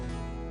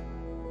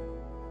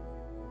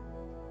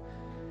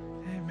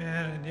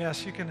Amen.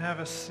 Yes, you can have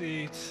a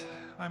seat.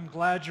 I'm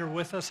glad you're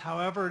with us,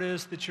 however it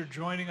is that you're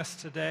joining us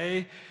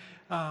today.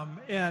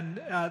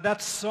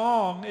 That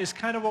song is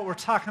kind of what we're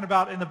talking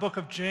about in the book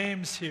of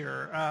James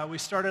here. We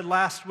started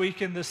last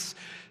week in this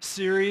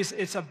series.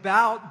 It's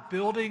about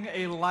building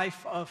a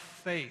life of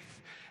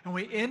faith. And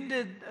we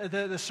ended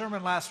the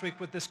sermon last week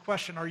with this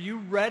question: are you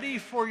ready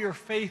for your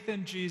faith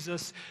in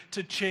Jesus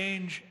to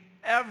change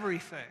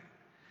everything?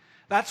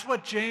 That's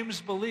what James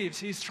believes.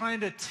 He's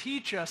trying to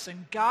teach us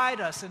and guide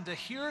us into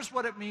here's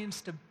what it means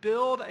to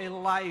build a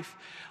life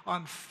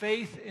on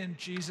faith in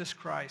Jesus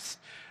Christ.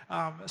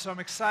 So I'm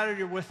excited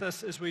you're with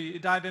us as we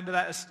dive into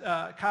that. As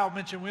Kyle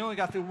mentioned, we only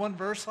got through one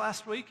verse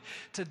last week.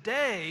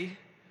 Today,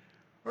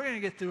 we're going to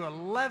get through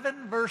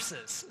 11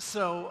 verses.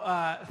 So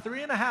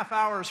 3.5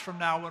 hours from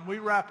now, when we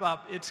wrap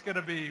up, it's going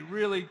to be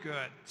really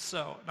good.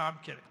 So, no, I'm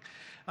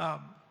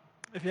kidding.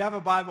 If you have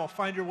a Bible,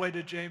 find your way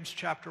to James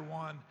chapter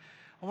 1.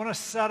 I want to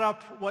set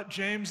up what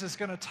James is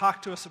going to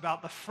talk to us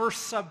about, the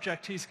first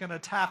subject he's going to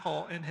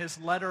tackle in his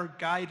letter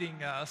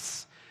guiding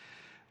us,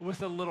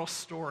 with a little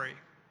story.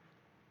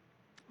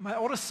 My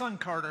oldest son,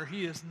 Carter,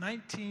 he is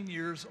 19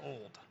 years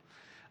old.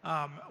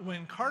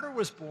 When Carter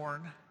was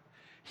born,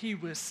 he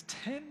was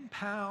 10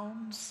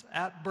 pounds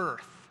at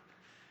birth.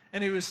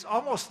 And he was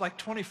almost like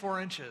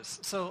 24 inches.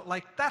 So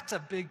that's a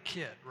big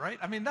kid, right?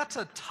 I mean, that's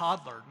a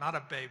toddler, not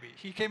a baby.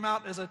 He came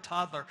out as a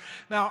toddler.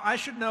 Now, I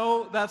should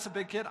know that's a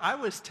big kid. I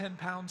was 10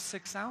 pounds,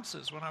 6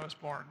 ounces when I was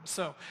born.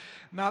 So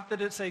not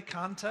that it's a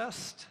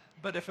contest,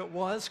 but if it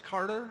was,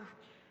 Carter,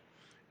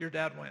 your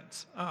dad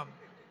wins.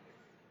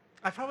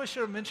 I probably should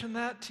have mentioned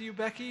that to you,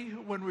 Becky,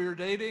 when we were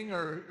dating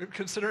or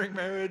considering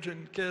marriage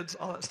and kids,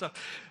 all that stuff.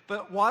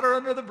 But water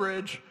under the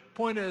bridge.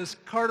 Point is,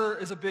 Carter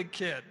is a big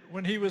kid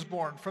when he was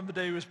born, from the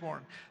day he was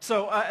born.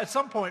 So at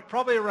some point,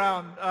 probably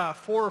around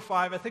 4 or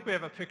 5, I think we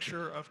have a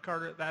picture of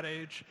Carter at that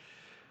age.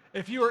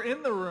 If you are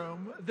in the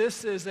room,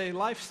 this is a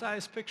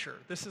life-size picture.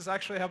 This is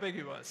actually how big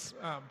he was.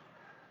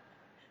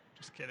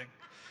 Just kidding.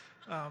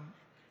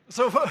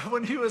 So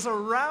when he was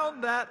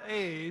around that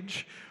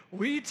age,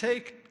 we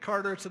take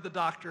Carter to the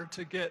doctor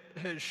to get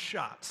his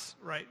shots,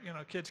 right? You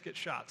know, kids get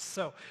shots.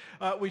 So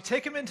we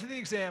take him into the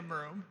exam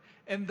room,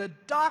 and the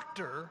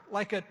doctor,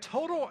 like a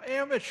total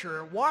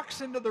amateur,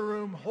 walks into the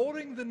room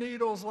holding the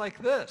needles like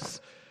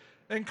this.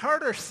 And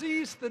Carter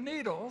sees the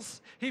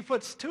needles, he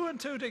puts 2 and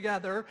 2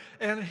 together,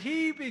 and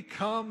he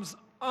becomes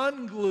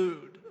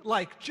unglued,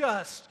 like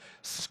just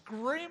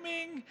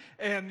screaming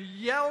and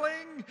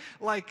yelling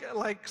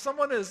like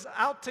someone is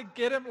out to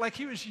get him. Like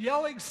he was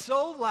yelling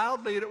so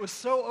loudly and it was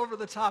so over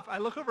the top. I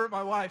look over at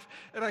my wife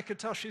and I could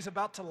tell she's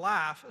about to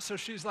laugh. So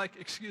she's like,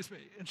 "Excuse me."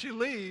 And she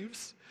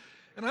leaves.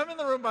 And I'm in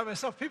the room by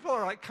myself. People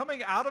are like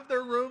coming out of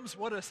their rooms.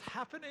 What is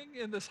happening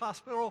in this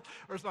hospital?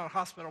 Or it's not a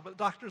hospital, but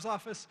doctor's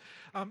office.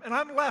 And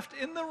I'm left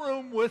in the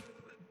room with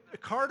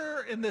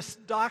Carter and this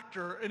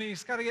doctor, and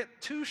he's got to get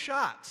 2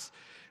 shots.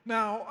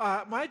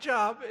 Now, my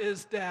job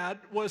as dad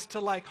was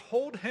to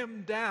hold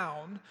him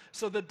down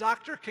so the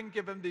doctor can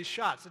give him these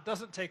shots. It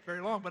doesn't take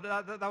very long, but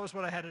that was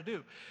what I had to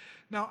do.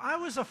 Now, I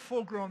was a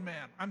full-grown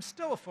man. I'm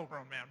still a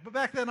full-grown man. But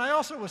back then, I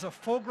also was a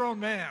full-grown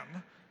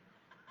man.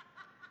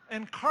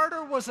 And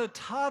Carter was a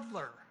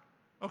toddler,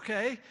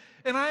 okay?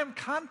 And I am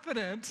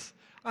confident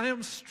I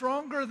am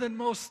stronger than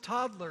most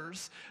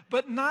toddlers,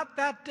 but not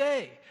that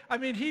day. I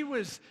mean, he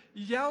was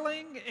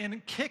yelling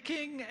and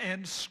kicking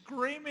and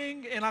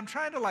screaming, and I'm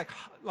trying to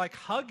like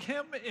hug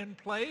him in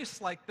place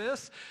like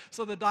this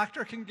so the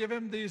doctor can give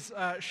him these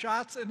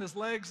shots in his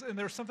legs. And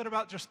there's something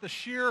about just the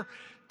sheer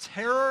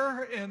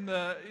terror and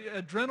the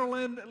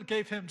adrenaline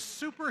gave him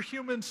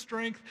superhuman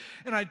strength,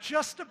 and I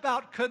just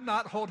about could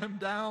not hold him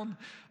down.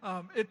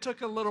 It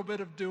took a little bit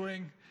of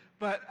doing,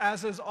 but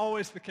as is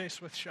always the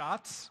case with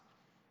shots,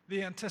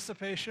 the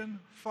anticipation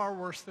far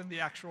worse than the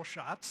actual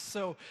shots.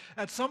 So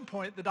at some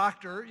point, the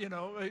doctor,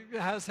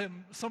 has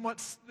him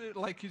somewhat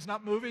like he's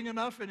not moving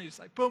enough, and he's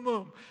like, boom,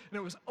 boom, and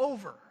it was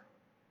over,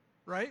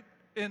 right?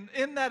 And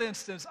in that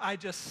instance, I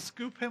just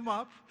scoop him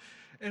up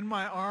in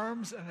my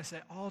arms, and I say,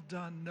 "All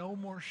done, no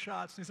more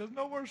shots." And he says,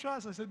 "No more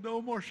shots." I said,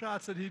 "No more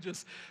shots." And he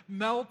just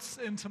melts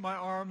into my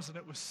arms, and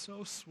it was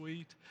so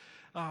sweet.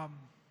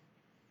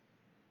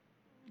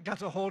 Got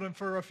to hold him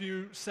for a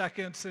few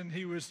seconds, and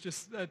he was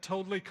just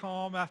totally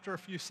calm after a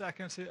few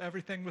seconds.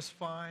 Everything was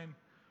fine.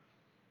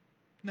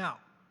 Now,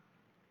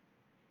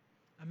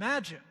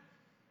 imagine,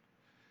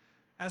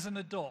 as an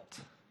adult,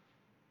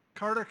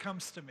 Carter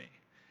comes to me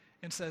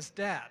and says,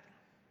 "Dad,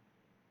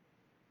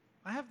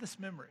 I have this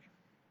memory.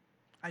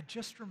 I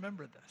just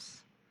remembered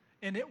this."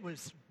 And it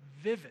was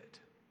vivid.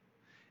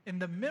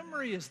 And the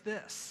memory is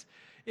this.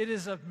 It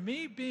is of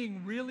me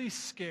being really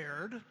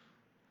scared,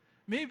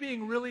 me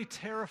being really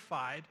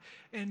terrified,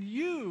 and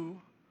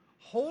you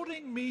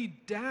holding me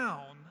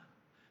down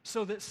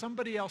so that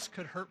somebody else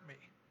could hurt me.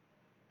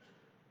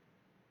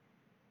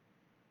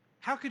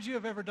 How could you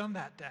have ever done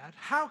that, Dad?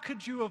 How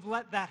could you have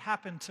let that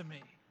happen to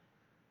me?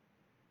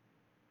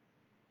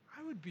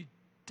 I would be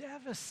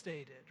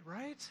devastated,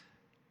 right?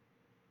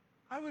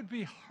 I would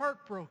be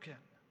heartbroken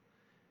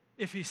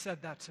if he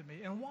said that to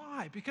me. And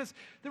why? Because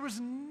there was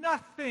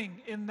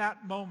nothing in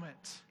that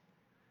moment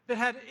that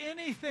had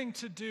anything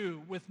to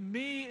do with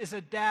me as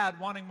a dad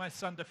wanting my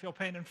son to feel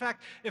pain. In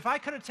fact, if I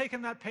could have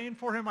taken that pain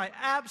for him, I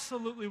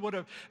absolutely would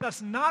have.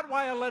 That's not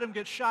why I let him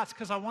get shots,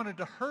 because I wanted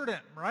to hurt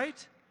him,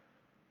 right?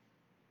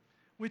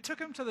 We took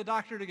him to the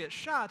doctor to get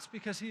shots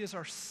because he is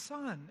our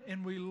son,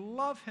 and we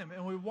love him,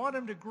 and we want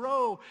him to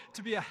grow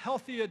to be a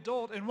healthy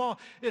adult. And while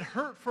it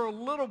hurt for a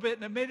little bit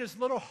and it made his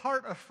little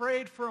heart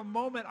afraid for a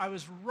moment, I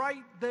was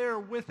right there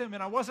with him,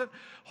 and I wasn't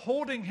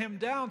holding him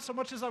down so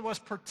much as I was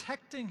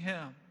protecting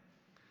him.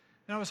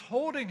 And I was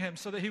holding him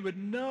so that he would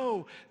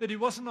know that he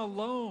wasn't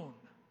alone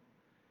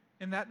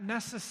in that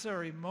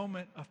necessary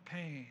moment of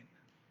pain.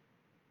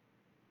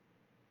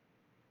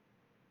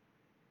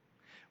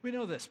 We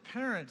know this.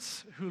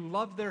 Parents who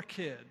love their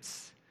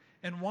kids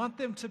and want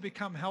them to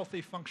become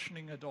healthy,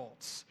 functioning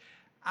adults,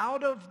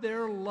 out of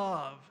their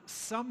love,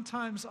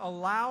 sometimes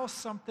allow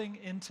something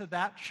into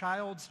that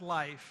child's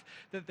life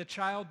that the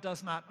child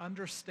does not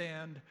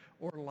understand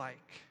or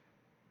like.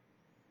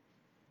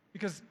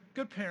 Because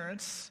good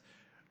parents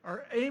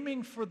are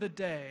aiming for the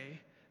day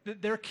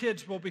that their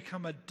kids will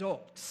become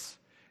adults.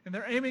 And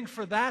they're aiming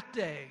for that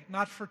day,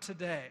 not for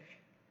today.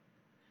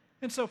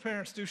 And so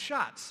parents do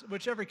shots,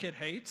 which every kid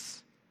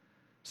hates,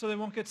 so they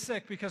won't get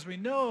sick, because we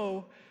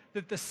know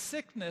that the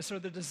sickness or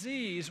the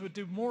disease would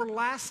do more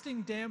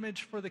lasting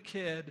damage for the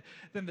kid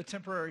than the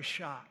temporary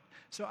shot.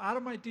 So out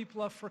of my deep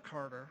love for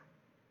Carter,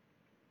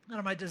 out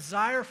of my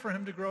desire for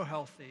him to grow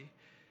healthy,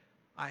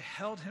 I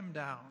held him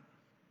down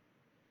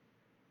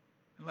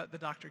and let the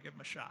doctor give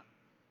him a shot.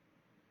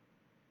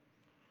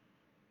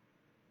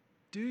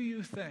 Do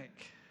you think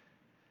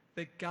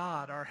that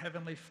God, our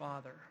Heavenly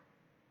Father,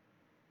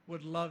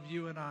 would love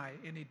you and I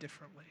any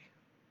differently?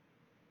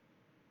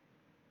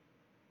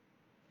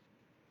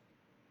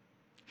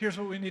 Here's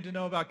what we need to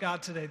know about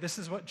God today. This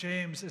is what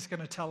James is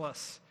going to tell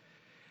us.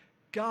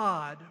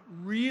 God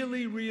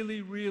really,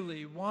 really,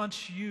 really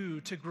wants you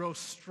to grow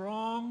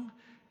strong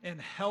and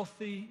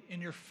healthy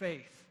in your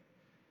faith.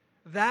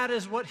 That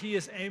is what he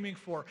is aiming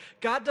for.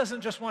 God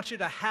doesn't just want you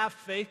to have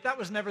faith. That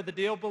was never the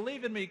deal.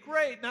 Believe in me.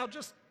 Great. Now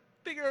just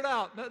figure it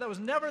out. That was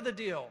never the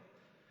deal.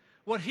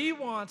 What he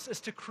wants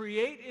is to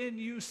create in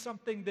you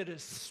something that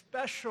is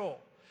special,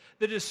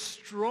 that is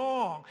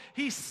strong.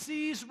 He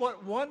sees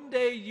what one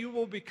day you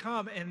will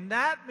become, and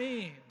that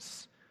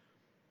means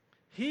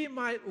he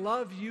might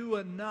love you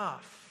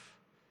enough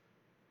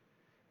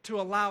to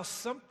allow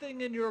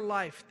something in your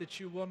life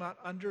that you will not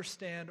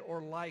understand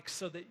or like,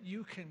 so that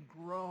you can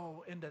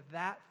grow into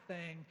that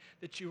thing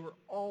that you were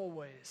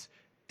always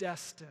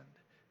destined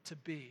to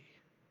be.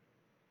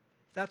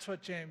 That's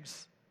what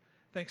James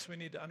thinks we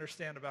need to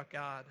understand about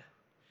God.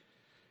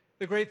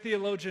 The great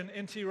theologian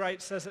N.T.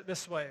 Wright says it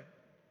this way: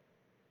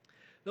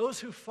 those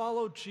who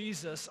follow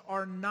Jesus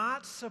are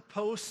not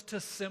supposed to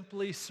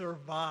simply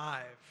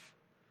survive.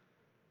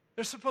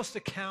 They're supposed to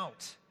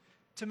count,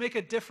 to make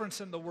a difference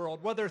in the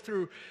world, whether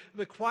through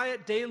the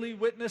quiet daily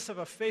witness of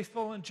a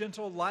faithful and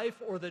gentle life,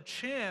 or the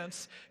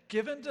chance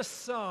given to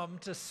some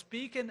to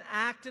speak and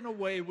act in a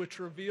way which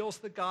reveals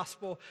the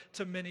gospel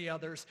to many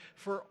others.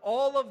 For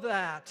all of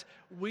that,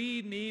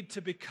 we need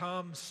to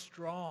become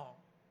strong,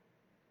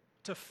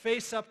 to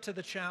face up to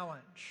the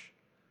challenge.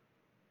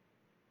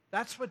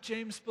 That's what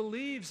James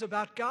believes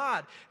about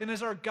God. And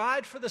as our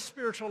guide for the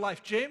spiritual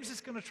life, James is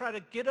going to try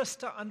to get us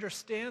to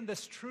understand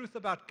this truth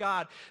about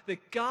God,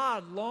 that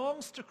God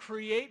longs to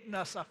create in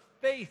us a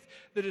faith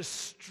that is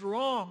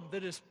strong,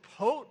 that is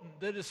potent,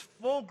 that is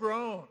full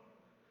grown.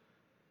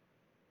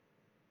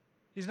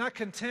 He's not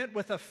content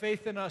with a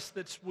faith in us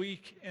that's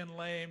weak and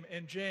lame,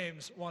 and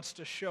James wants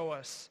to show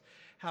us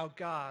how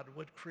God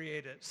would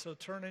create it. So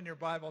turn in your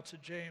Bible to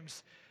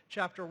James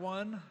chapter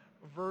 1,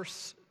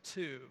 verse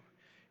 2.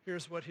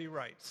 Here's what he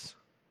writes.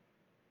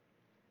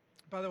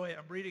 By the way,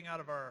 I'm reading out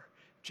of our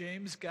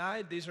James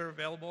guide. These are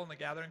available in the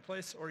gathering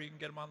place, or you can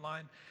get them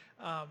online.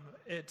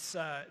 It's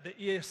the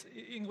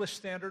English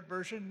Standard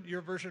Version. Your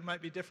version might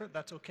be different.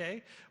 That's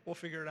okay. We'll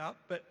figure it out.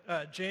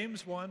 But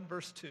James 1,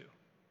 verse 2.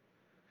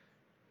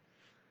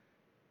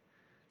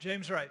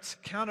 James writes,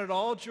 "Count it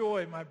all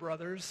joy, my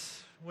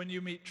brothers, when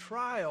you meet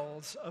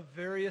trials of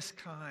various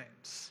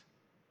kinds.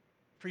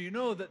 For you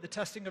know that the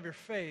testing of your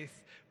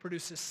faith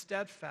produces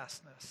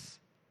steadfastness.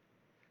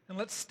 And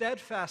let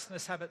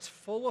steadfastness have its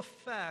full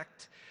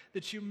effect,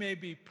 that you may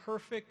be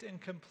perfect and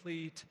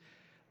complete,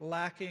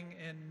 lacking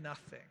in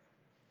nothing."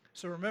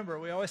 So remember,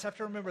 we always have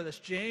to remember this.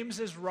 James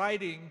is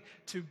writing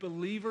to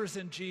believers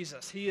in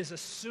Jesus. He is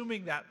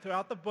assuming that.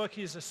 Throughout the book,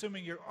 he is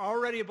assuming you're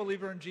already a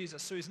believer in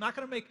Jesus. So he's not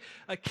going to make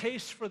a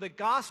case for the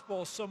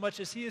gospel so much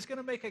as he is going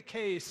to make a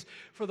case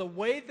for the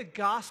way the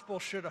gospel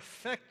should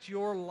affect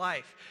your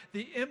life,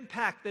 the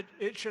impact that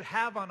it should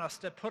have on us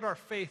to put our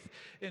faith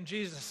in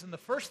Jesus. And the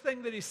first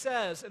thing that he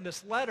says in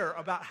this letter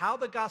about how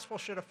the gospel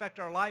should affect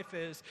our life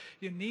is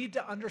you need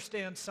to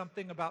understand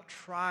something about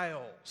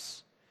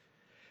trials.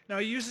 Now,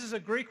 he uses a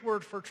Greek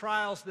word for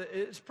trials that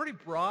is pretty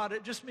broad.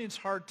 It just means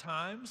hard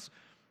times.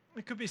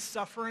 It could be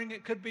suffering.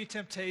 It could be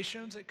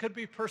temptations. It could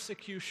be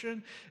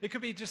persecution. It could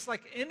be just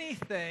like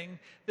anything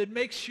that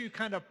makes you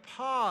kind of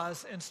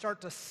pause and start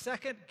to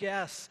second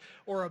guess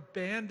or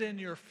abandon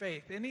your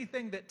faith.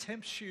 Anything that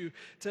tempts you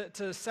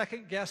to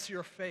second guess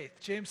your faith.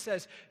 James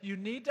says you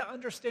need to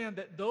understand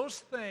that those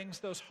things,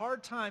 those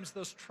hard times,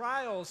 those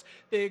trials,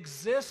 they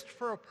exist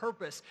for a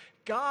purpose.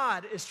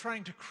 God is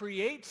trying to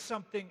create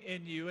something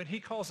in you, and he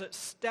calls it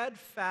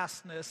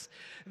steadfastness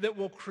that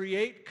will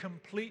create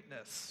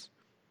completeness.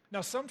 Now,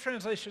 some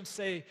translations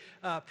say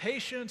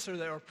patience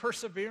or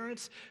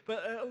perseverance,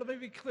 but let me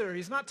be clear.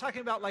 He's not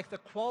talking about like the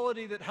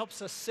quality that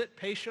helps us sit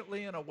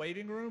patiently in a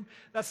waiting room.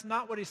 That's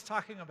not what he's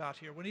talking about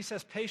here. When he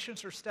says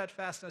patience or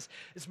steadfastness,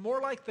 it's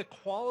more like the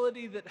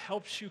quality that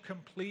helps you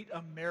complete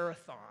a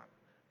marathon.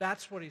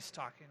 That's what he's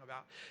talking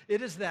about.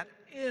 It is that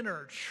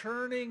inner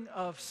churning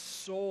of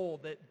soul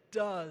that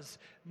does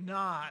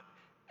not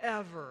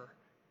ever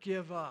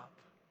give up.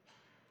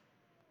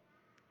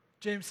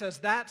 James says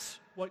that's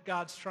what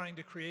God's trying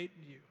to create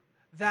in you.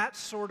 That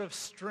sort of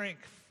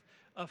strength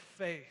of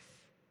faith.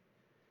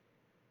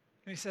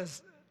 And he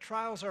says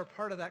trials are a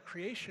part of that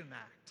creation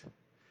act.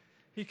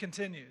 He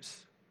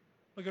continues.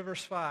 Look at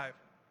verse 5.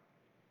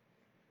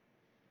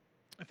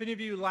 If any of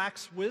you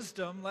lacks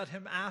wisdom, let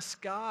him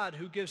ask God,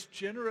 who gives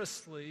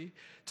generously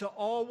to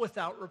all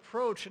without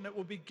reproach, and it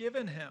will be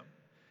given him.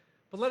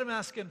 But let him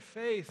ask in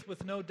faith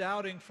with no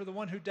doubting, for the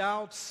one who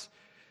doubts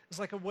is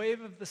like a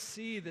wave of the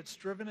sea that's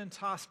driven and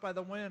tossed by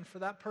the wind. For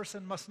that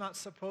person must not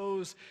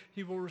suppose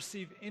he will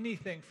receive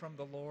anything from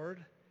the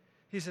Lord.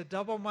 He's a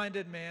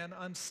double-minded man,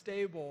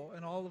 unstable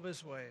in all of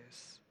his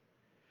ways.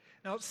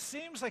 Now, it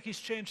seems like he's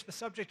changed the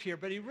subject here,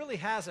 but he really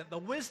hasn't. The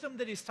wisdom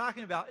that he's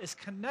talking about is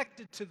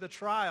connected to the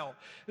trial.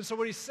 And so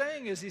what he's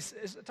saying is he's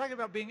talking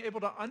about being able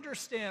to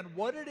understand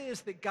what it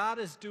is that God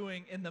is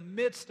doing in the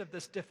midst of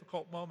this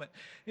difficult moment.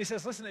 He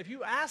says, listen, if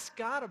you ask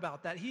God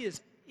about that, he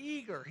is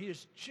eager, he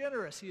is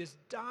generous, he is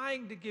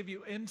dying to give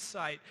you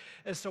insight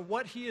as to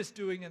what he is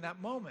doing in that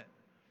moment.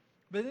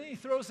 But then he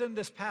throws in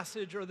this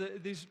passage or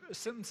these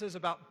sentences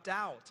about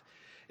doubt.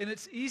 And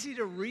it's easy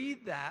to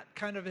read that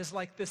kind of as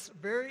like this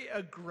very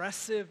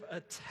aggressive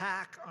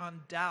attack on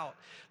doubt.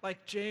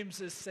 Like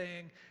James is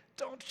saying,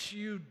 don't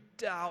you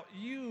doubt,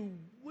 you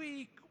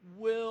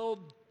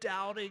weak-willed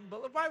doubting.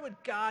 But why would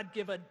God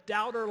give a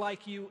doubter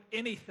like you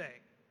anything?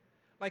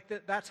 Like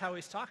that's how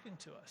he's talking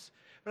to us.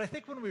 But I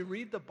think when we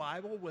read the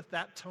Bible with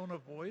that tone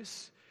of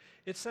voice,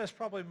 it says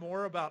probably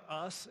more about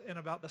us and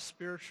about the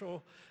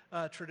spiritual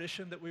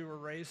tradition that we were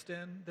raised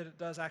in than it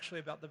does actually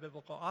about the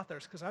biblical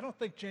authors, because I don't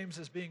think James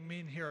is being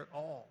mean here at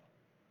all.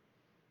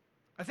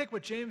 I think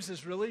what James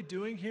is really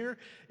doing here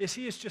is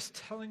he is just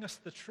telling us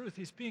the truth.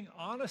 He's being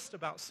honest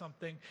about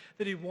something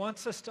that he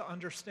wants us to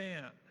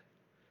understand.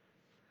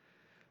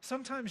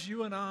 Sometimes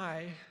you and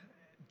I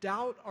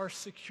doubt our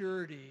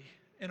security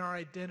and our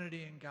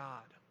identity in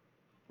God.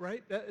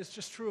 Right? That is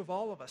just true of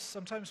all of us.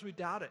 Sometimes we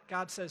doubt it.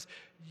 God says,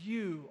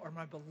 you are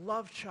my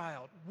beloved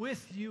child.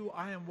 With you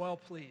I am well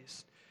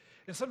pleased.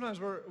 And sometimes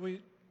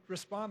we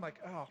respond like,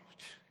 oh,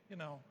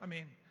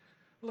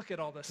 look at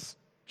all this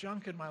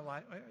junk in my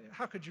life.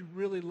 How could you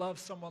really love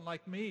someone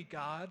like me,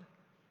 God?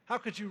 How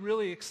could you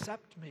really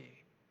accept me?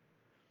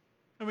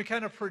 And we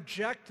kind of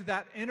project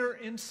that inner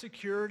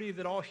insecurity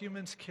that all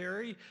humans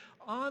carry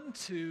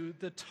onto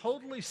the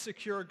totally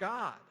secure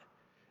God,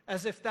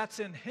 as if that's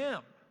in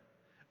him,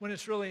 when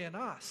it's really in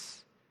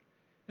us.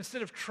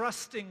 Instead of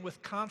trusting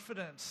with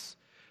confidence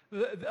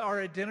our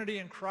identity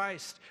in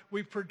Christ,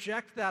 we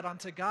project that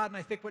onto God. And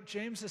I think what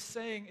James is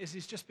saying is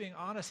he's just being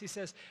honest. He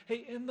says,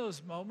 hey, in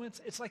those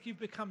moments, it's like you've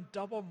become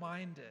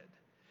double-minded.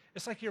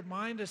 It's like your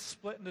mind is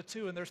split into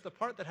two, and there's the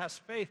part that has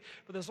faith,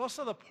 but there's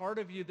also the part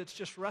of you that's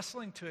just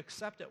wrestling to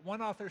accept it.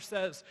 One author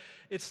says,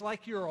 it's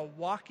like you're a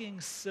walking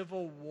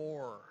civil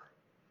war.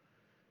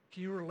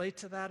 Can you relate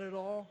to that at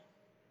all?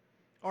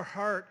 Our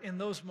heart in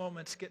those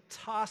moments get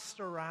tossed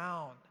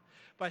around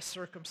by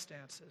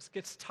circumstances,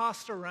 gets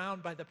tossed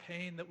around by the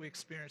pain that we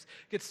experience,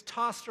 gets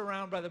tossed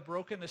around by the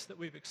brokenness that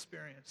we've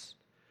experienced.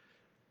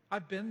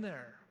 I've been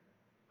there.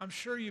 I'm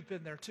sure you've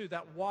been there too,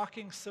 that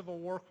walking civil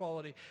war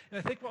quality. And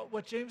I think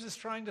what James is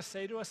trying to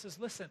say to us is,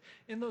 listen,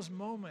 in those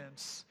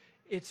moments,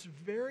 it's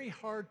very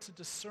hard to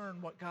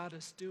discern what God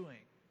is doing.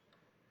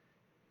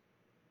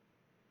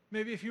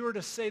 Maybe if you were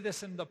to say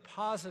this in the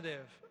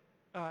positive,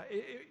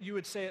 you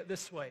would say it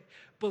this way: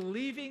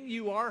 believing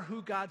you are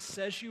who God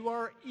says you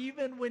are,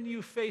 even when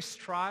you face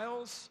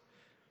trials,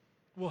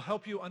 will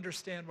help you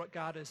understand what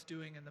God is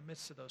doing in the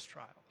midst of those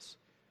trials.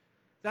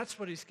 That's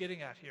what he's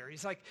getting at here.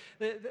 He's like,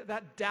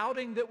 that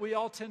doubting that we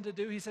all tend to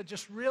do, he said,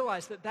 just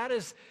realize that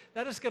is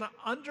going to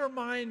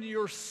undermine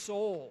your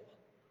soul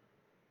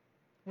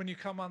when you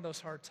come on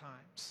those hard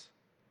times.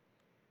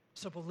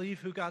 So believe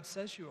who God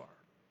says you are.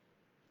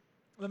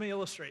 Let me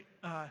illustrate.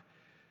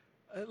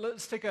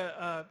 Let's take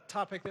a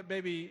topic that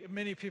maybe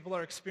many people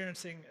are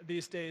experiencing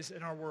these days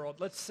in our world.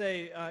 Let's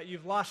say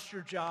you've lost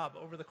your job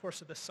over the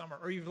course of the summer,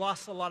 or you've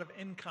lost a lot of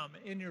income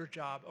in your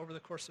job over the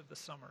course of the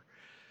summer,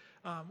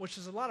 which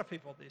is a lot of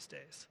people these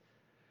days.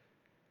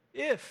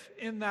 If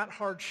in that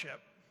hardship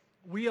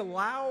we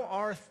allow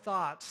our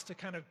thoughts to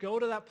kind of go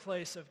to that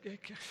place of,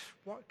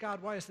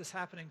 God, why is this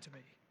happening to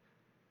me?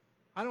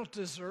 I don't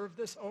deserve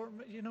this. Or,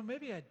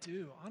 maybe I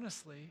do,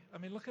 honestly. I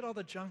mean, look at all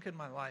the junk in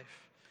my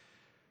life.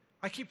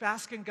 I keep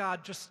asking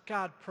God,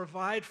 God,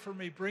 provide for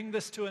me, bring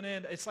this to an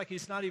end. It's like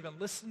he's not even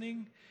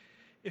listening.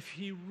 If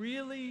he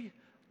really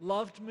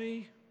loved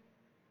me,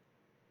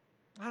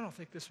 I don't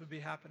think this would be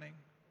happening.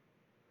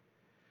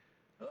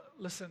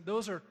 Listen,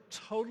 those are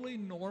totally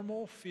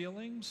normal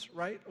feelings,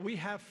 right? We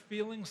have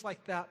feelings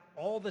like that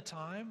all the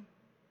time.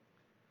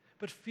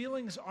 But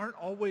feelings aren't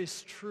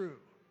always true.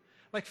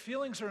 Like,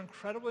 feelings are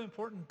incredibly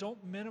important. Don't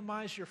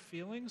minimize your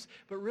feelings,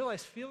 but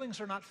realize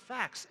feelings are not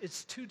facts.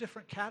 It's two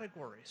different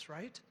categories,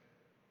 right?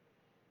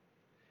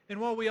 And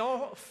while we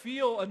all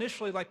feel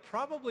initially like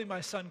probably my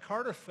son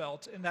Carter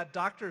felt in that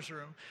doctor's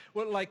room,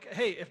 like,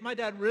 hey, if my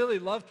dad really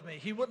loved me,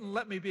 he wouldn't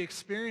let me be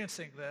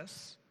experiencing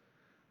this.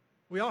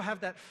 We all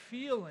have that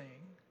feeling.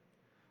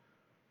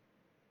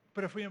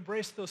 But if we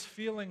embrace those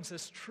feelings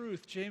as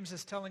truth, James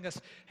is telling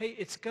us, hey,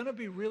 it's going to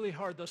be really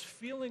hard. Those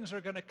feelings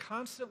are going to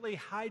constantly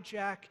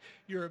hijack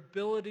your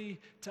ability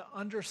to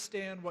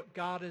understand what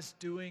God is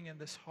doing in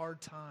this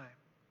hard time.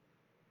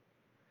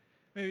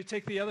 Maybe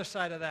take the other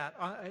side of that.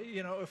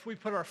 If we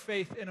put our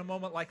faith in a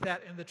moment like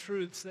that in the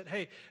truths that,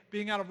 hey,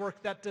 being out of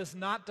work, that does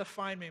not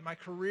define me. My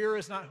career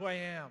is not who I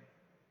am.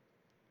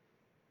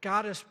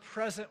 God is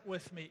present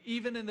with me,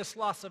 even in this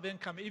loss of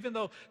income. Even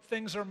though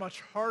things are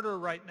much harder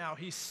right now,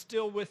 he's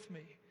still with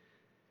me.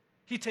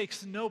 He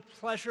takes no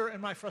pleasure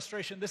in my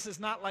frustration. This is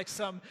not like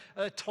some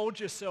told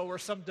you so or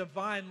some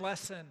divine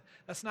lesson.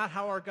 That's not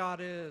how our God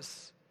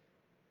is.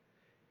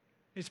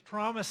 He's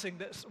promising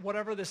that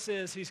whatever this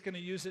is, he's going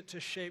to use it to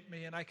shape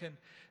me, and I can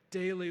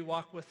daily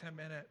walk with him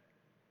in it.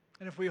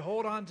 And if we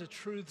hold on to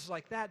truths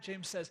like that,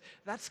 James says,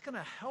 that's going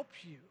to help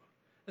you.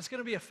 It's going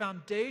to be a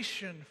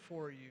foundation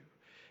for you.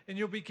 And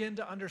you'll begin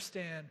to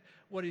understand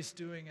what he's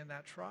doing in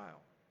that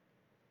trial.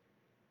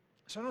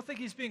 So I don't think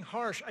he's being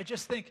harsh. I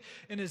just think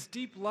in his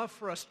deep love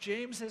for us,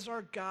 James, as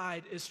our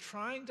guide, is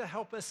trying to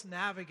help us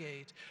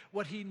navigate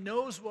what he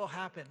knows will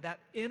happen, that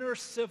inner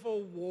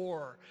civil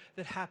war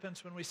that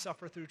happens when we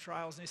suffer through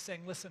trials. And he's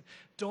saying, listen,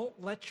 don't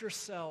let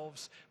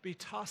yourselves be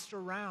tossed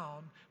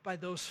around by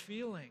those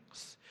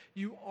feelings.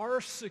 You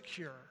are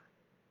secure.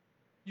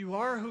 You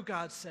are who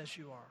God says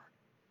you are.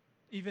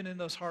 Even in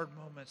those hard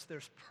moments,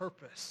 there's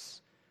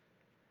purpose.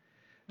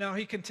 Now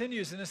he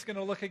continues, and it's going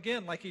to look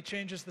again like he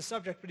changes the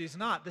subject, but he's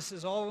not. This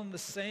is all in the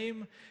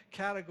same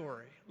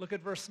category. Look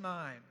at verse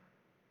 9.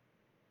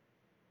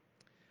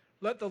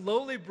 Let the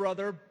lowly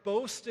brother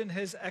boast in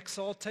his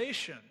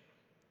exaltation,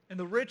 and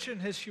the rich in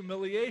his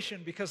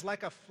humiliation, because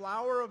like a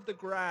flower of the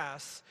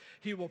grass,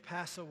 he will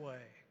pass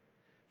away.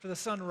 For the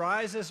sun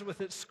rises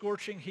with its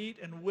scorching heat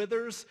and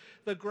withers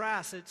the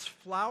grass. Its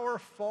flower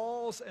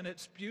falls and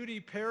its beauty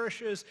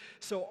perishes.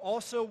 So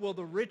also will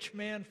the rich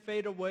man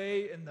fade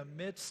away in the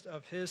midst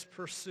of his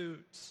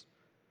pursuits.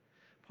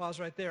 Pause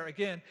right there.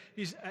 Again,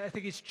 I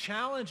think he's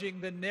challenging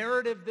the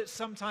narrative that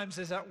sometimes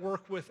is at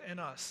work within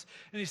us.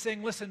 And he's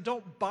saying, listen,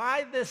 don't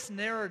buy this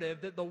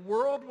narrative that the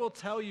world will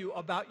tell you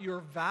about your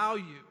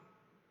value,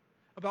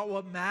 about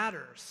what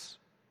matters.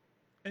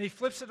 And he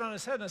flips it on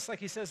his head, and it's like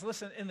he says,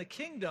 listen, in the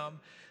kingdom,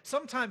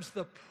 sometimes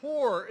the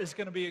poor is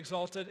going to be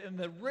exalted and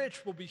the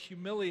rich will be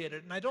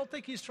humiliated. And I don't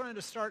think he's trying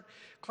to start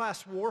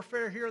class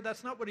warfare here.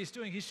 That's not what he's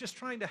doing. He's just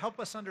trying to help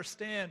us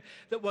understand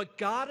that what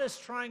God is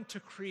trying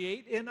to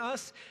create in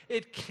us,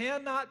 it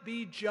cannot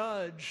be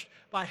judged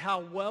by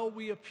how well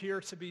we appear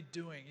to be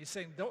doing. He's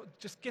saying, don't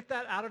just get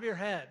that out of your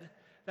head.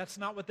 That's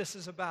not what this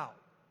is about.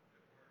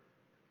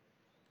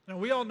 Now,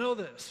 we all know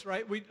this,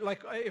 right?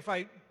 If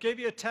I gave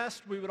you a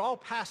test, we would all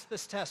pass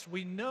this test.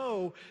 We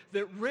know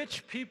that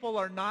rich people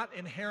are not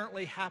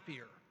inherently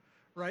happier,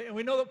 right? And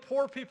we know that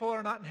poor people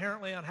are not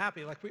inherently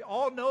unhappy. Like, we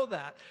all know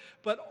that.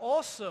 But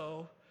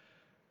also,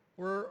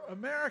 we're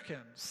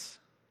Americans.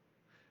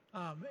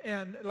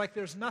 And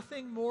there's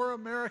nothing more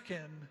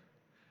American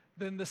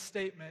than the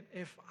statement,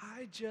 if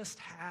I just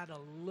had a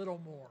little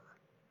more.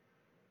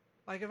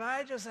 Like, if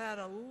I just had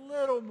a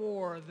little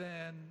more,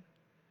 then...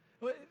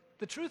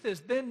 The truth is,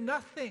 then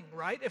nothing,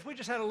 right? If we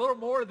just had a little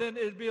more, then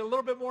it'd be a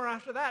little bit more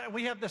after that. And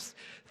we have this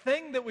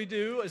thing that we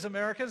do as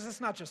Americans, it's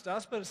not just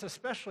us, but it's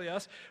especially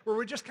us, where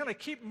we just kind of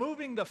keep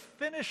moving the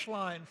finish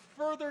line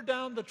further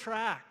down the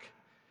track.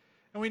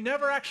 And we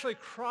never actually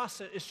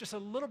cross it. It's just a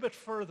little bit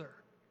further.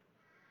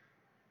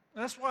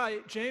 And that's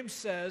why James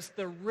says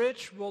the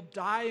rich will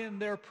die in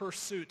their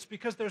pursuits,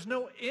 because there's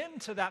no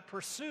end to that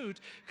pursuit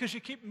because you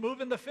keep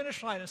moving the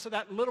finish line. And so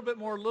that little bit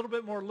more, little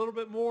bit more, little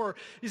bit more,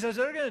 he says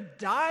they're going to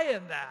die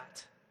in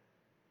that.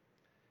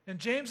 And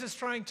James is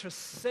trying to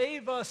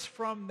save us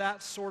from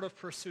that sort of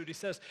pursuit. He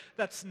says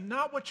that's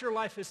not what your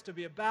life is to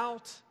be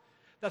about.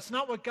 That's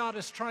not what God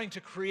is trying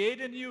to create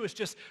in you. It's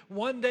just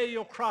one day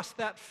you'll cross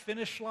that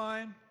finish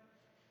line.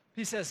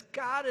 He says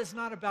God is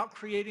not about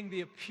creating the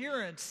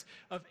appearance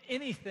of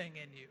anything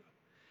in you.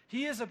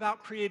 He is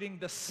about creating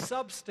the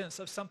substance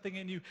of something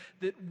in you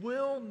that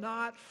will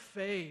not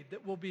fade,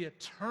 that will be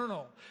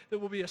eternal, that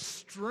will be a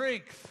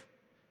strength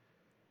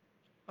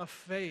of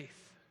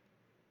faith.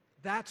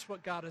 That's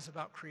what God is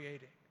about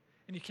creating.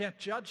 And you can't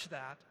judge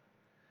that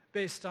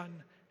based on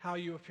how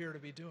you appear to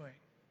be doing.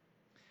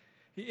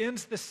 He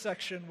ends this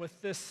section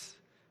with this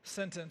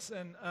sentence,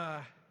 and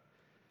I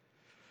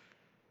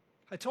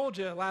told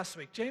you last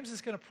week, James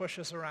is going to push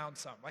us around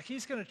some. Like,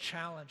 he's going to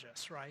challenge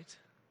us, right?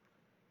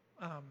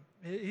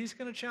 He's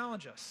going to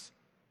challenge us.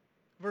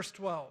 Verse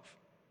 12.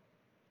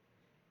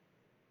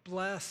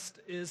 Blessed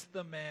is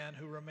the man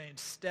who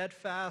remains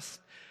steadfast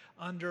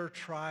under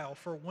trial,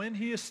 for when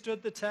he has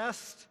stood the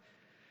test,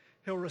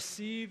 he'll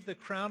receive the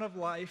crown of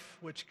life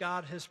which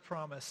God has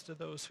promised to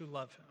those who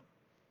love him.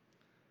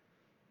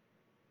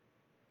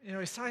 You know,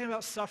 he's talking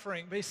about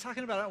suffering, but he's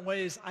talking about it in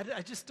ways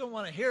I just don't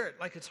want to hear it.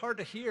 Like, it's hard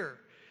to hear.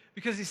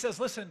 Because he says,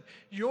 listen,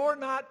 you're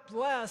not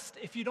blessed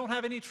if you don't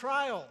have any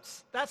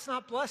trials. That's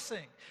not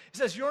blessing. He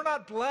says, you're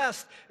not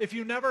blessed if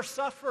you never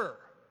suffer.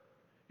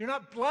 You're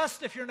not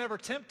blessed if you're never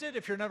tempted,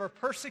 if you're never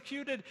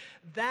persecuted.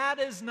 That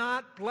is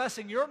not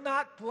blessing. You're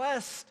not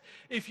blessed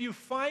if you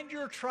find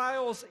your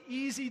trials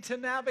easy to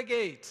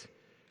navigate.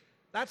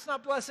 That's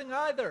not blessing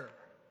either.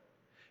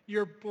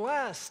 You're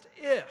blessed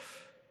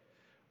if,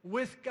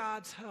 with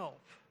God's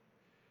help,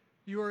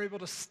 you are able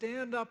to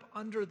stand up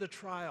under the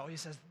trial. He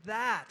says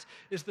that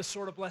is the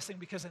sort of blessing,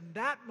 because in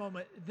that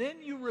moment, then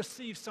you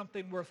receive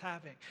something worth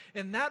having.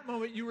 In that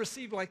moment, you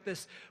receive like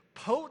this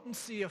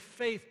potency of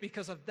faith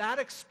because of that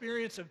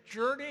experience of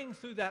journeying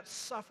through that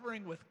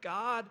suffering with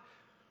God.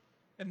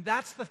 And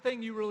that's the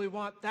thing you really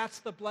want. That's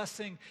the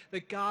blessing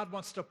that God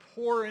wants to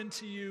pour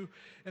into you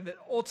and that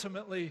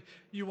ultimately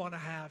you want to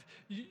have.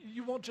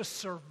 You won't just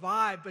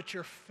survive, but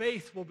your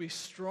faith will be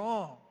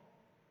strong.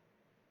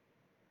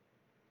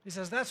 He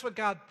says that's what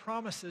God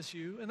promises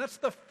you, and that's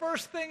the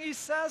first thing he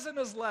says in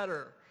his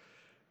letter,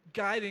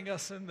 guiding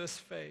us in this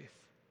faith.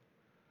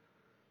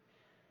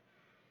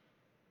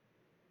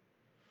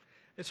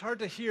 It's hard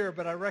to hear,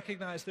 but I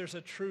recognize there's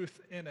a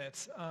truth in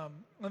it.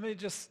 Let me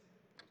just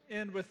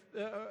end with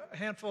a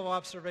handful of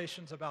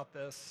observations about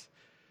this.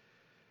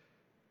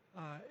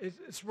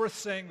 It's worth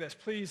saying this.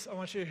 Please, I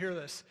want you to hear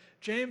this.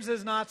 James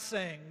is not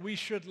saying we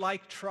should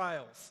like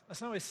trials.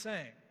 That's not what he's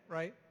saying,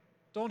 right?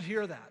 Don't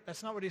hear that.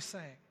 That's not what he's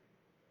saying.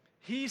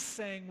 He's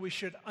saying we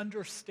should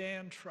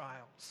understand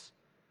trials.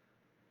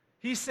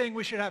 He's saying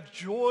we should have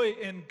joy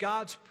in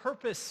God's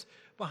purpose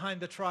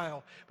behind the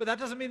trial. But that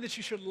doesn't mean that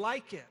you should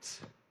like it.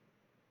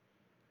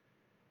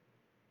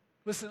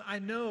 Listen, I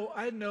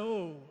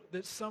know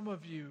that some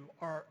of you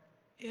are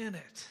in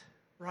it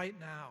right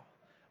now.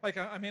 Like,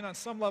 I mean, on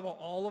some level,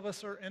 all of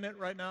us are in it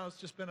right now. It's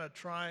just been a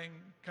trying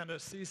kind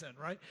of season,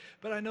 right?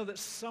 But I know that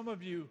some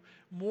of you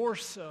more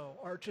so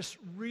are just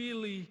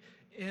really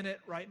in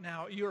it right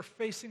now. You are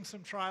facing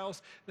some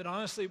trials that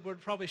honestly would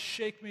probably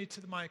shake me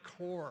to my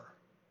core.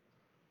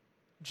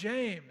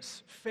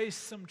 James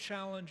faced some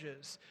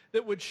challenges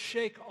that would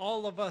shake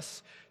all of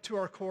us to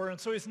our core. And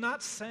so he's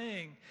not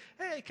saying,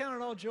 hey, count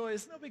it all joy.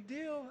 It's no big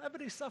deal.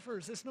 Everybody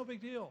suffers. It's no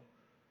big deal.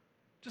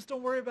 Just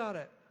don't worry about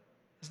it.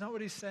 It's not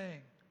what he's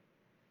saying.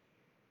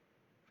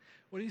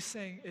 What he's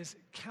saying is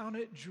count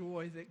it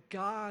joy that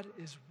God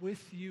is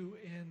with you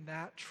in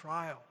that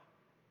trial.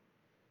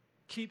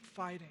 Keep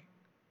fighting.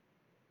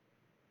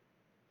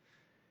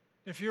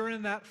 If you're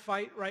in that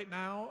fight right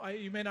now,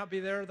 you may not be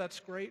there, that's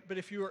great, but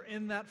if you are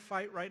in that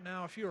fight right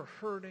now, if you are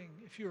hurting,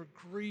 if you are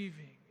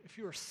grieving, if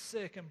you are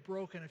sick and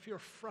broken, if you're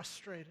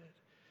frustrated,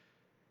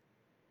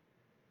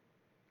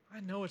 I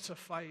know it's a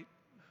fight.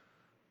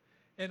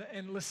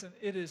 And listen,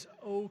 it is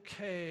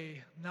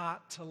okay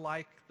not to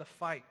like the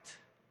fight.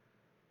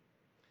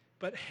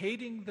 But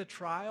hating the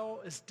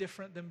trial is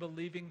different than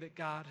believing that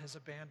God has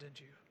abandoned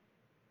you,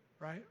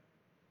 right?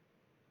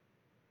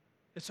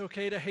 It's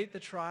okay to hate the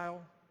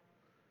trial.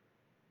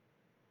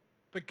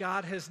 But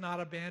God has not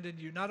abandoned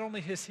you. Not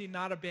only has he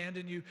not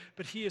abandoned you,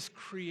 but he is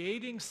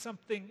creating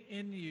something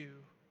in you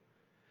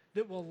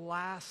that will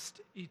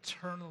last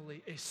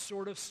eternally, a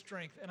sort of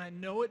strength. And I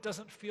know it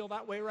doesn't feel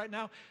that way right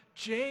now.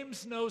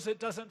 James knows it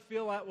doesn't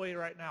feel that way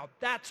right now.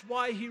 That's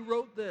why he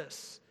wrote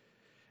this.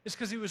 It's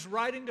because he was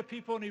writing to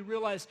people and he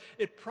realized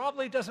it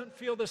probably doesn't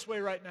feel this way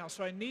right now.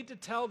 So I need to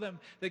tell them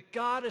that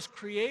God is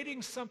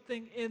creating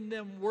something in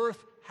them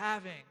worth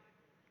having.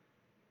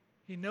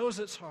 He knows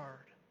it's hard.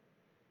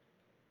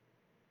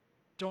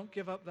 Don't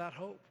give up that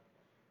hope.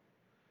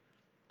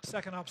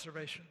 Second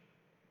observation.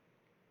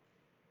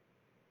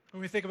 When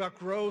we think about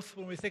growth,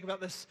 when we think about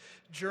this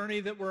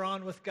journey that we're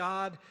on with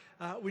God,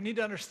 we need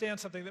to understand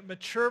something, that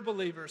mature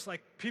believers,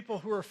 like people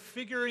who are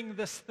figuring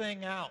this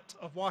thing out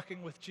of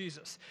walking with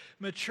Jesus,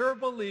 mature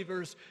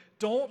believers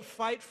don't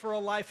fight for a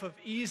life of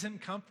ease and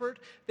comfort.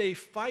 They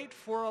fight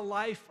for a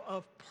life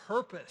of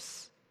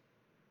purpose.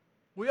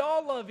 We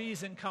all love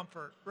ease and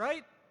comfort,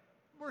 right?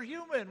 We're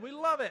human. We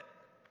love it.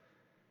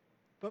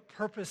 But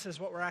purpose is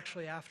what we're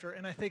actually after.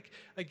 And I think,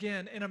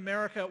 again, in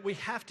America, we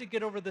have to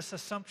get over this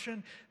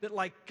assumption that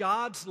like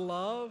God's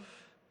love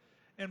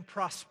and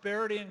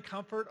prosperity and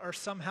comfort are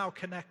somehow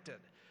connected.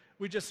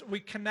 We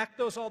connect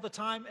those all the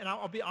time, and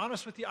I'll be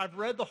honest with you, I've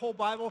read the whole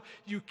Bible.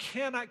 You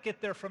cannot get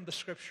there from the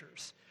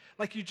scriptures.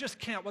 Like, you just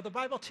can't. What the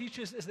Bible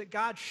teaches is that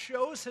God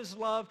shows his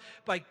love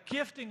by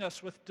gifting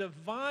us with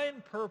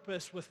divine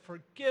purpose, with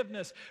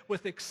forgiveness,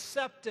 with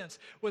acceptance,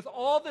 with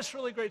all this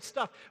really great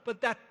stuff.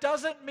 But that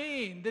doesn't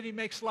mean that he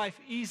makes life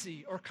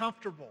easy or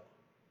comfortable.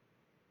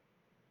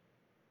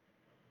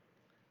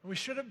 We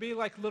shouldn't be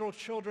like little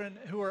children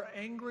who are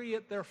angry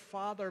at their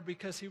father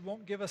because he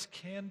won't give us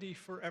candy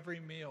for every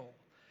meal.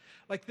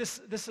 Like this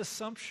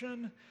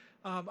assumption,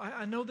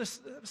 I know this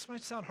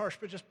might sound harsh,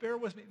 but just bear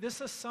with me. This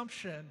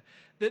assumption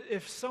that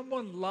if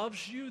someone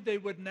loves you, they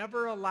would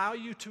never allow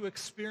you to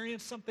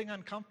experience something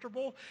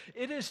uncomfortable,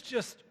 it is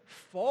just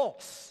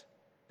false.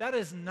 That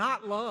is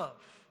not love.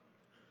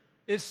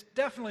 It's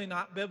definitely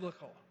not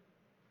biblical.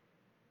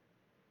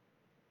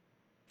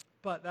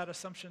 But that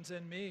assumption's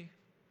in me,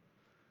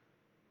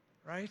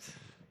 right?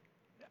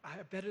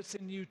 I bet it's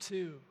in you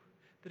too.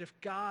 That if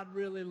God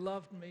really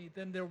loved me,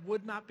 then there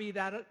would not be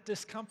that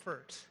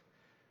discomfort.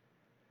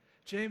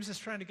 James is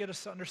trying to get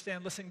us to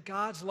understand, listen,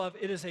 God's love,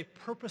 it is a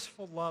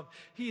purposeful love.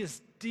 He is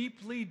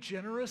deeply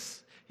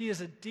generous. He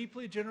is a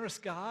deeply generous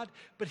God,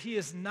 but he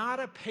is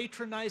not a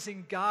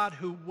patronizing God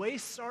who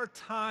wastes our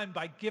time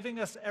by giving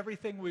us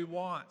everything we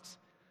want.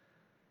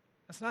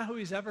 That's not who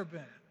he's ever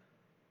been.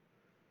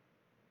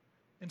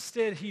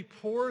 Instead, he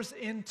pours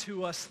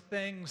into us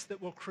things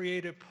that will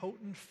create a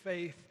potent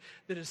faith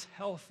that is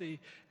healthy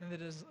and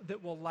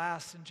that will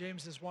last. And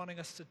James is wanting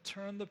us to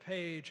turn the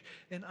page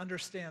and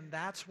understand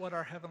that's what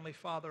our Heavenly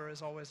Father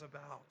is always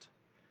about.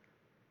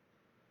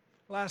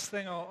 Last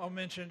thing I'll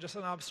mention, just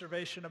an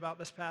observation about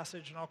this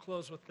passage, and I'll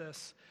close with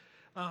this.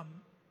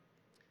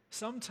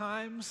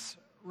 Sometimes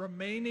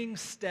remaining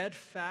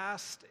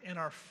steadfast in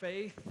our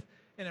faith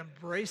and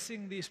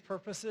embracing these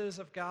purposes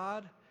of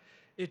God,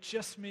 it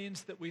just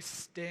means that we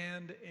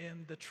stand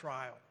in the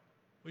trial.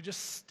 We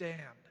just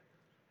stand.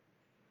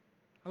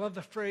 I love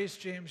the phrase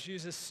James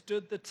uses,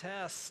 stood the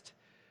test,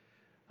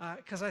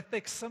 because I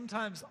think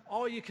sometimes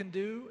all you can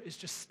do is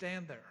just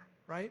stand there,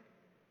 right?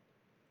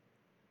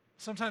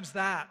 Sometimes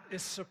that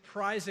is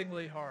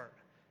surprisingly hard,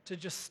 to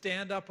just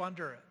stand up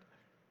under it.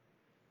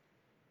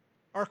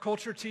 Our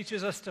culture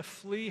teaches us to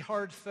flee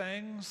hard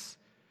things.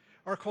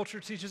 Our culture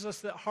teaches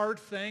us that hard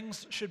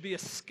things should be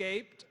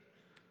escaped.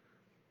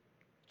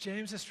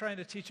 James is trying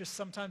to teach us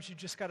sometimes you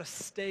just got to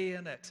stay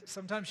in it.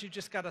 Sometimes you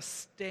just got to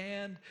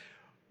stand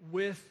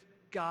with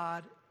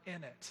God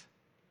in it.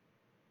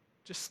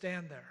 Just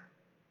stand there.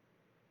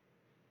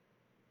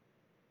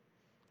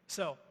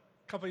 So,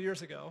 a couple of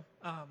years ago,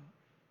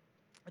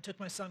 I took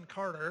my son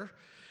Carter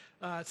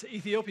to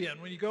Ethiopia.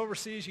 And when you go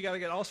overseas, you got to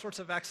get all sorts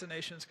of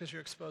vaccinations because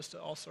you're exposed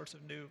to all sorts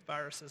of new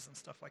viruses and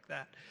stuff like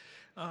that.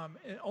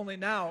 And only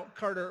now,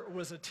 Carter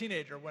was a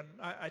teenager when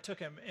I took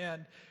him.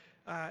 And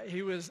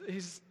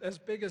he's as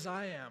big as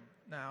I am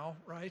now,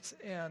 right?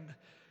 And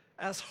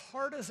as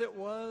hard as it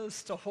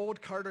was to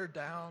hold Carter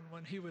down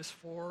when he was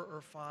 4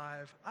 or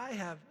 5, I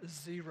have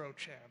zero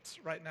chance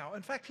right now.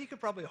 In fact, he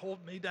could probably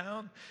hold me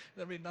down.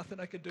 There'd be nothing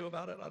I could do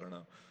about it. I don't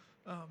know.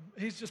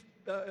 He's just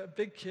a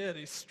big kid.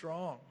 He's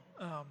strong.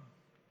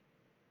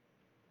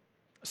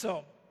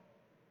 So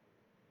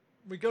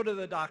we go to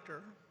the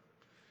doctor.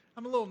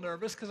 I'm a little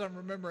nervous because I'm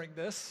remembering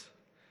this.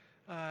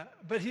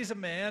 But he's a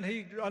man.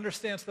 He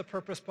understands the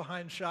purpose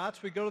behind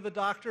shots. We go to the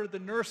doctor. The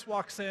nurse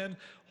walks in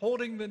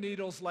holding the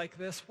needles like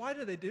this. Why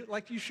do they do it?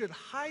 Like you should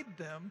hide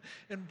them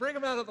and bring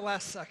them out at the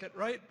last second,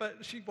 right?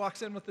 But she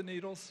walks in with the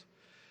needles.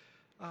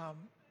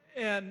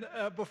 And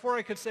before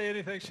I could say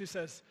anything, she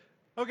says,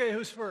 okay,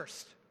 who's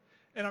first?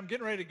 And I'm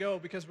getting ready to go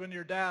because when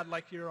you're dad,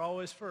 like you're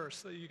always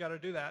first. So you got to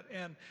do that.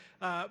 And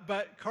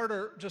but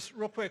Carter just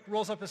real quick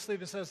rolls up his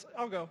sleeve and says,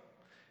 I'll go.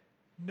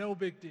 No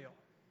big deal,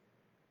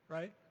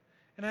 right?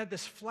 And I had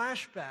this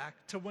flashback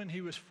to when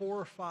he was 4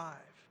 or 5.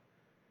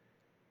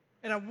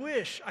 And I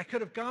wish I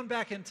could have gone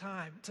back in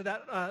time to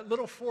that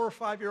little 4 or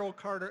 5-year-old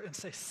Carter and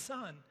say,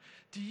 son,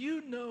 do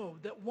you know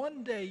that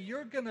one day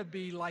you're going to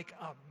be like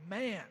a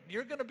man?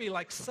 You're going to be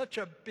like such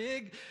a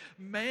big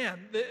man.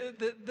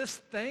 This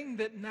thing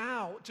that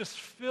now just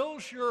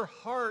fills your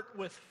heart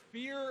with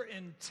fear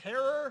and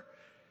terror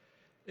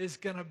is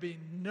going to be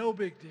no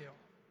big deal.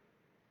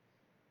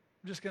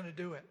 I'm just going to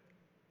do it.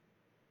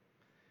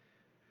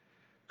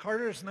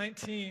 Carter is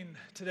 19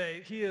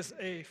 today. He is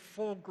a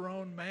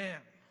full-grown man.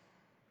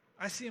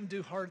 I see him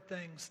do hard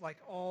things like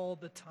all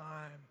the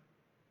time.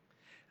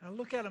 And I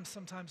look at him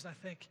sometimes and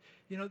I think,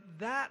 you know,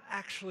 that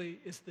actually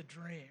is the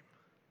dream.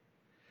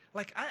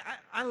 Like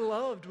I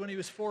loved when he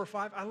was 4 or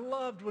 5. I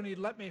loved when he'd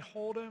let me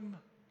hold him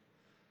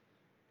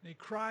and he'd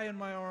cry in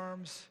my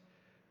arms.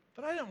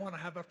 But I didn't want to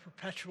have a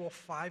perpetual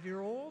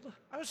 5-year-old.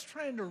 I was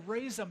trying to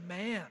raise a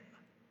man.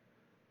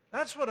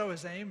 That's what I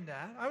was aimed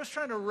at. I was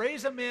trying to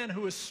raise a man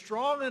who was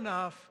strong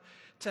enough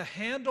to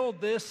handle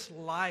this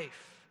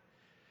life.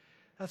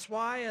 That's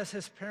why, as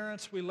his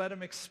parents, we let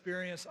him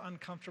experience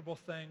uncomfortable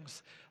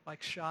things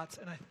like shots.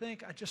 And I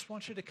just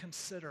want you to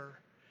consider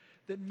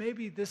that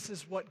maybe this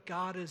is what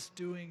God is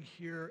doing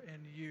here in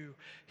you.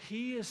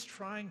 He is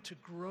trying to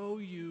grow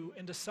you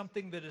into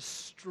something that is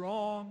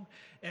strong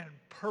and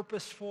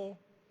purposeful,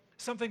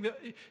 something that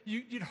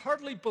you'd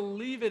hardly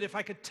believe it if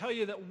I could tell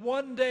you that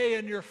one day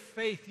in your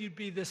faith you'd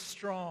be this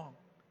strong.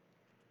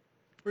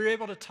 We're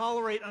able to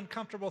tolerate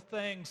uncomfortable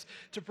things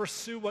to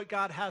pursue what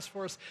God has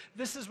for us.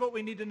 This is what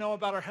we need to know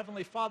about our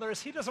Heavenly Father, is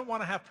He doesn't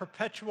want to have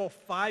perpetual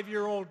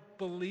 5-year-old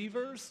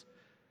believers.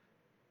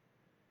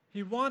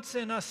 He wants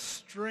in us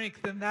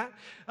strength, and that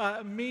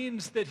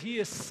means that He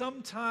is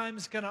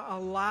sometimes going to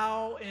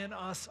allow in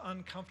us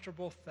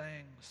uncomfortable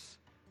things.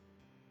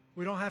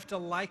 We don't have to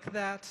like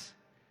that,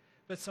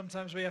 but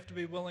sometimes we have to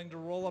be willing to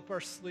roll up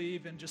our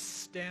sleeve and just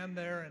stand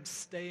there and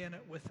stay in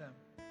it with Him.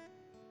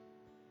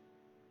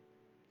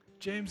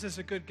 James is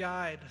a good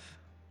guide.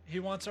 He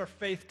wants our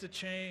faith to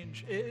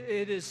change.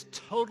 It has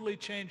totally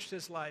changed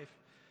his life.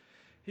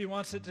 He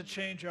wants it to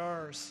change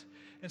ours.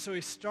 And so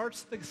he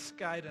starts this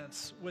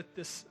guidance with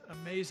this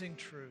amazing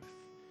truth.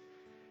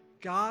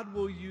 God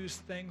will use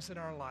things in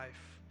our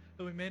life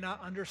that we may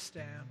not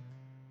understand,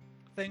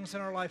 things in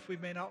our life we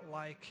may not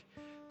like,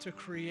 to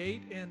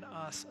create in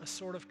us a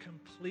sort of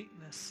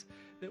completeness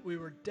that we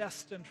were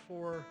destined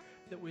for,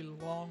 that we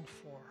long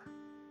for.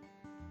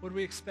 Would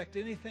we expect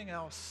anything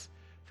else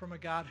from a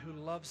God who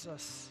loves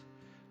us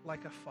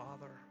like a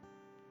father?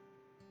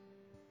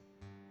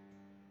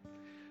 I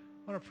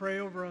want to pray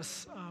over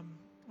us.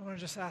 I want to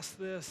just ask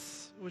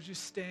this. Would you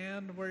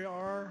stand where you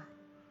are?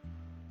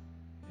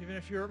 Even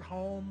if you're at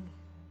home,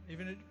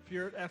 even if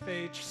you're at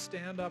FH,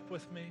 stand up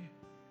with me.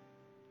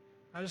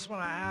 I just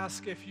want to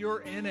ask, if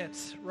you're in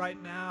it right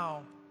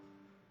now,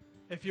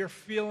 if you're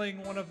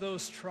feeling one of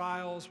those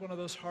trials, one of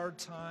those hard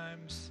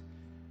times,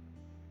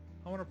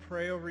 I want to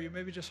pray over you.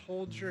 Maybe just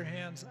hold your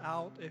hands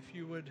out if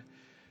you would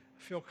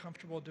feel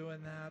comfortable doing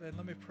that. And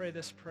let me pray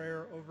this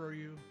prayer over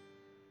you.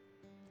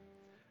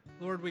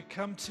 Lord, we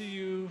come to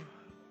you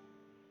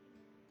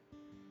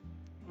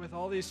with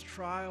all these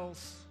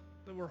trials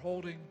that we're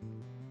holding,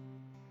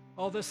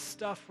 all this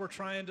stuff we're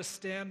trying to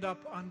stand up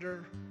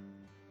under.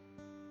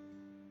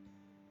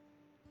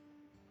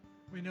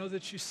 We know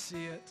that you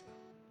see it.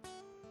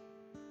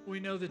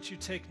 We know that you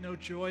take no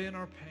joy in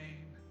our pain.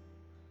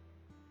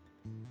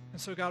 And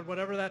so, God,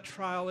 whatever that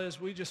trial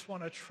is, we just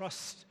want to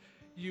trust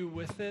you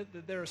with it,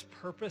 that there's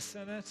purpose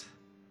in it,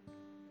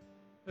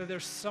 that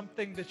there's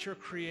something that you're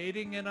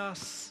creating in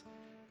us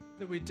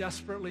that we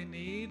desperately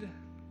need,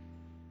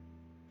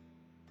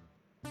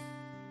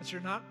 that you're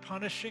not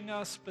punishing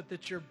us, but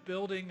that you're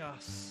building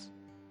us.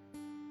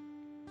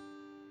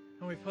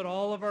 And we put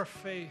all of our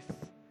faith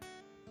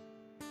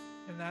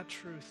in that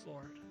truth,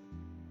 Lord.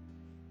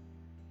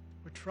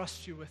 We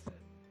trust you with it.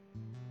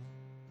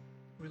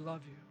 We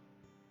love you.